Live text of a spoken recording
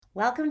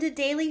Welcome to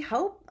Daily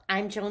Hope.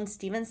 I'm Joan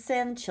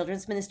Stevenson,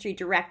 Children's Ministry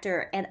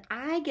Director, and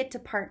I get to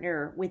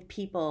partner with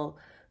people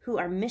who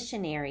are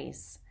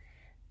missionaries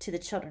to the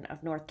children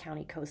of North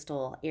County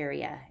coastal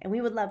area, and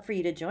we would love for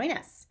you to join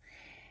us.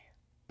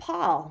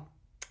 Paul,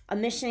 a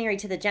missionary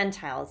to the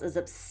Gentiles, is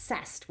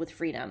obsessed with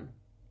freedom.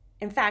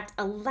 In fact,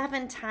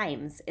 11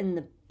 times in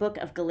the book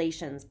of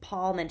Galatians,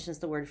 Paul mentions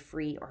the word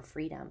free or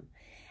freedom,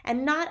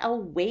 and not a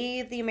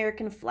wave the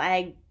American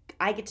flag,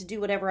 I get to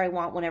do whatever I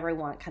want, whenever I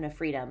want kind of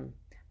freedom,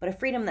 but a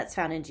freedom that's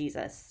found in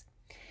Jesus.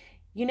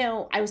 You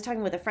know, I was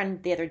talking with a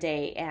friend the other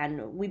day,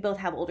 and we both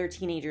have older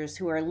teenagers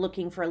who are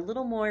looking for a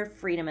little more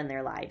freedom in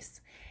their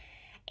lives.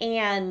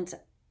 And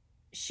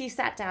she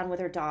sat down with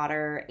her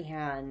daughter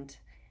and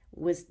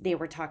they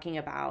were talking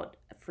about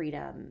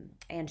freedom.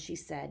 And she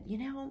said,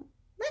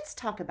 let's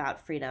talk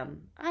about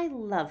freedom. I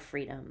love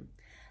freedom.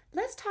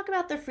 Let's talk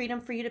about the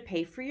freedom for you to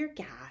pay for your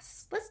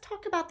gas. Let's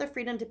talk about the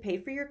freedom to pay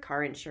for your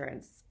car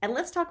insurance. And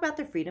let's talk about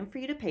the freedom for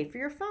you to pay for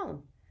your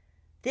phone.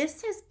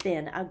 This has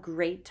been a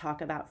great talk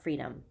about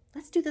freedom.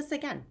 Let's do this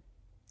again.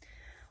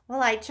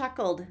 Well, I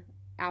chuckled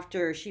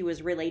after she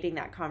was relating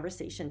that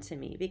conversation to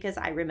me because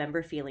I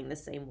remember feeling the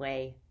same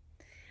way.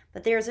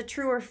 But there's a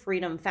truer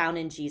freedom found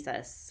in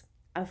Jesus,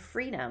 a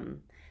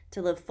freedom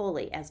to live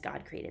fully as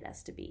God created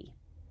us to be.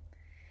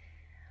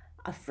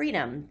 A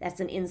freedom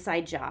that's an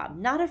inside job,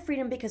 not a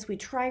freedom because we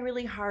try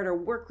really hard or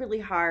work really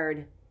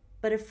hard,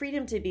 but a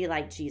freedom to be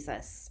like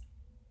Jesus.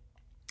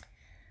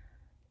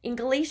 In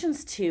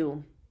Galatians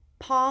 2,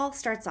 Paul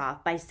starts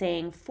off by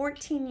saying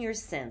 14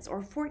 years since,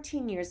 or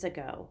 14 years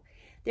ago.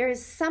 There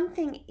is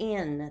something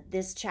in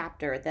this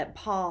chapter that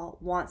Paul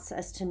wants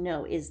us to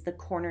know is the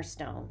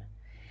cornerstone.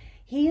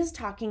 He is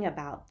talking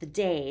about the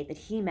day that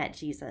he met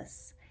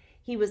Jesus.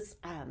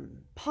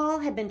 Paul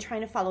had been trying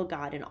to follow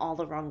God in all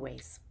the wrong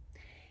ways.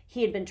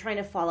 He had been trying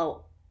to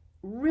follow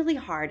really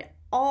hard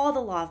all the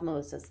law of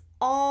Moses,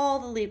 all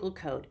the legal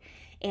code.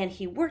 And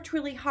he worked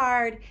really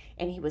hard,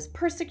 and he was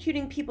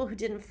persecuting people who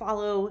didn't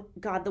follow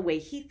God the way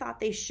he thought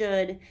they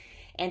should.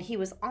 And he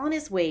was on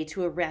his way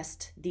to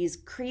arrest these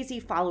crazy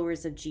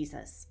followers of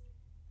Jesus.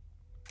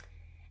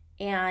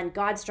 And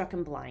God struck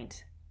him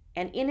blind.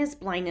 And in his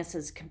blindness,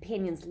 his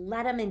companions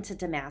led him into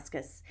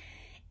Damascus.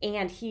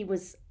 And he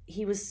was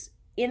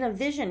in a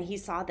vision, he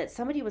saw that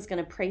somebody was going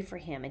to pray for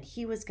him, and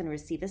he was going to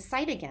receive his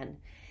sight again.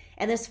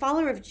 And this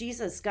follower of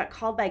Jesus got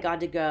called by God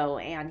to go,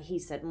 and he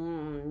said,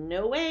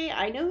 no way,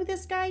 I know who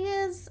this guy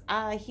is.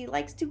 He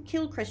likes to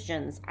kill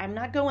Christians. I'm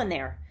not going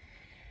there.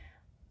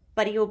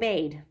 But he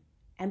obeyed,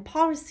 and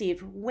Paul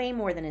received way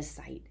more than his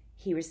sight.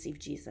 He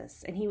received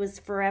Jesus, and he was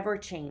forever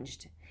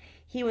changed.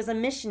 He was a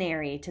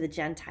missionary to the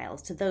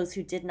Gentiles, to those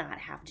who did not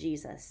have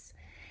Jesus.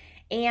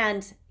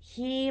 And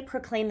he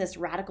proclaimed this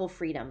radical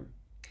freedom.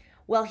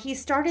 Well, he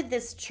started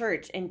this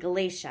church in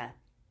Galatia.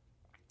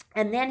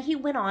 And then he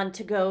went on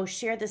to go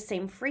share the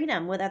same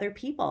freedom with other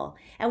people.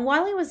 And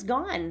while he was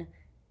gone,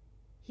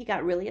 he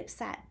got really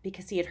upset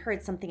because he had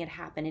heard something had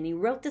happened. And he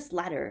wrote this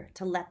letter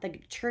to let the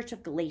church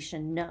of Galatia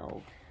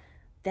know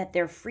that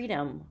their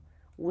freedom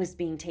was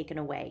being taken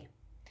away.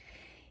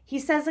 He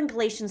says in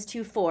Galatians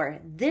 2:4,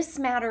 this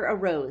matter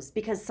arose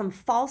because some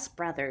false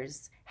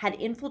brothers had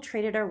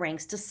infiltrated our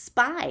ranks to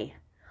spy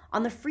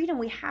on the freedom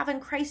we have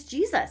in Christ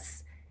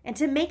Jesus and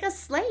to make us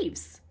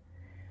slaves.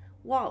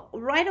 Well,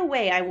 right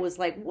away I was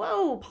like,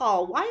 whoa,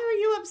 Paul, why are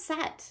you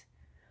upset?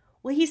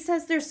 Well, he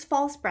says there's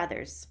false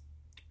brothers.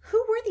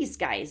 Who were these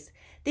guys?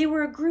 They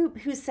were a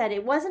group who said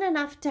it wasn't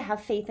enough to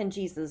have faith in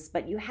Jesus,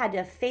 but you had to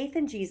have faith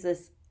in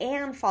Jesus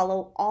and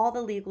follow all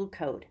the legal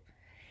code.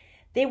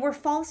 They were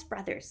false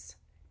brothers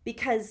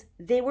because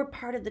they were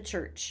part of the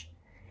church.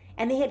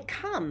 And they had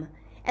come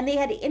and they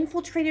had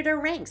infiltrated our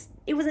ranks.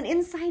 It was an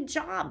inside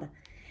job.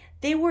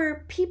 They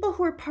were people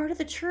who were part of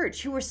the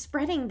church who were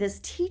spreading this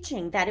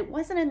teaching that it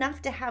wasn't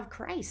enough to have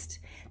Christ,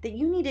 that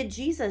you needed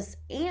Jesus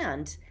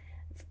and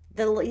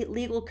the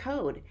legal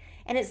code.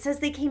 And it says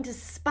they came to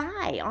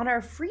spy on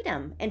our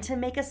freedom and to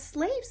make us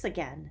slaves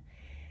again.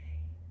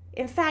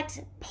 In fact,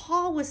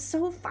 Paul was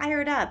so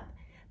fired up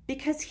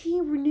because he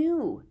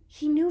knew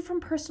from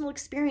personal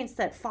experience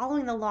that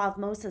following the law of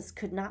Moses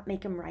could not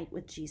make him right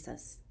with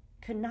Jesus,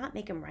 could not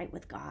make him right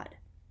with God.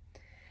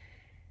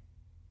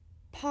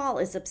 Paul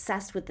is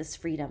obsessed with this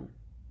freedom.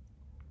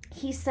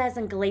 He says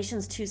in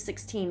Galatians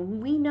 2:16,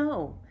 we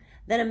know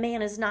that a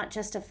man is not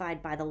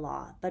justified by the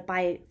law, but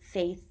by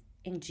faith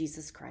in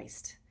Jesus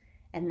Christ.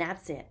 And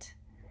that's it.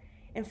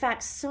 In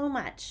fact, so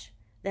much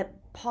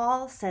that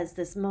Paul says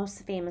this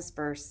most famous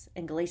verse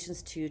in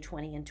Galatians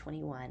 2:20 and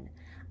 21.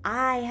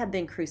 I have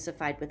been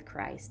crucified with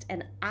Christ,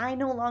 and I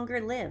no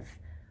longer live,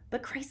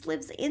 but Christ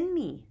lives in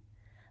me.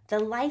 The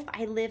life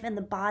I live in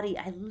the body,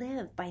 I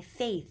live by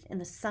faith in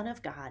the Son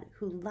of God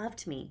who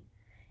loved me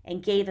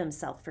and gave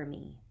himself for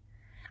me.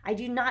 I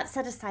do not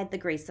set aside the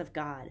grace of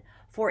God,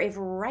 for if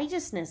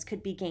righteousness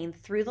could be gained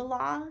through the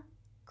law,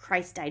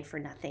 Christ died for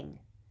nothing.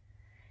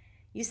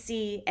 You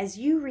see, as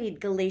you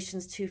read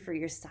Galatians 2 for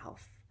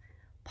yourself,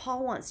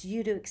 Paul wants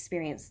you to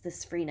experience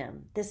this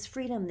freedom,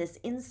 this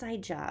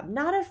inside job,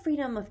 not a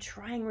freedom of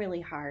trying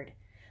really hard,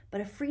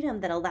 but a freedom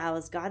that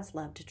allows God's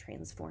love to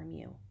transform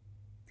you.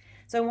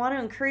 So I want to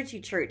encourage you,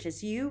 church,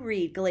 as you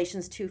read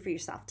Galatians 2 for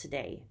yourself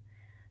today,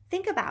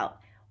 think about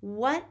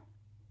what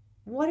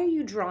are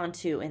you drawn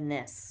to in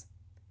this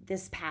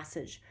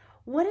passage?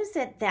 What is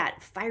it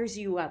that fires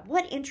you up?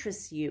 What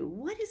interests you?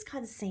 What is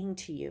God saying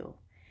to you?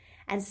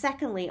 And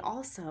secondly,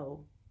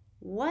 also,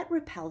 what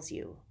repels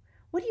you?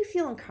 What do you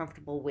feel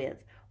uncomfortable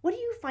with? What do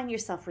you find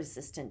yourself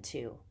resistant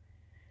to?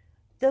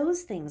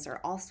 Those things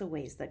are also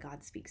ways that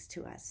God speaks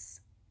to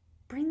us.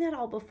 Bring that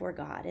all before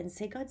God and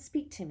say, God,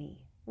 speak to me.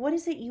 What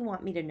is it you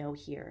want me to know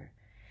here?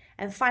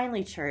 And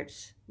finally,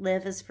 church,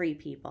 live as free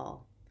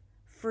people,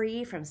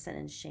 free from sin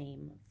and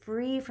shame,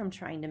 free from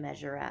trying to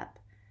measure up,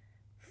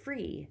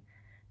 free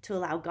to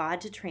allow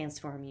God to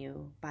transform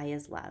you by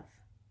his love.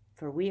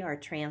 For we are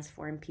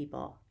transformed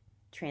people,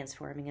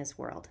 transforming his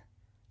world.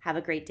 Have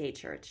a great day,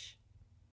 church.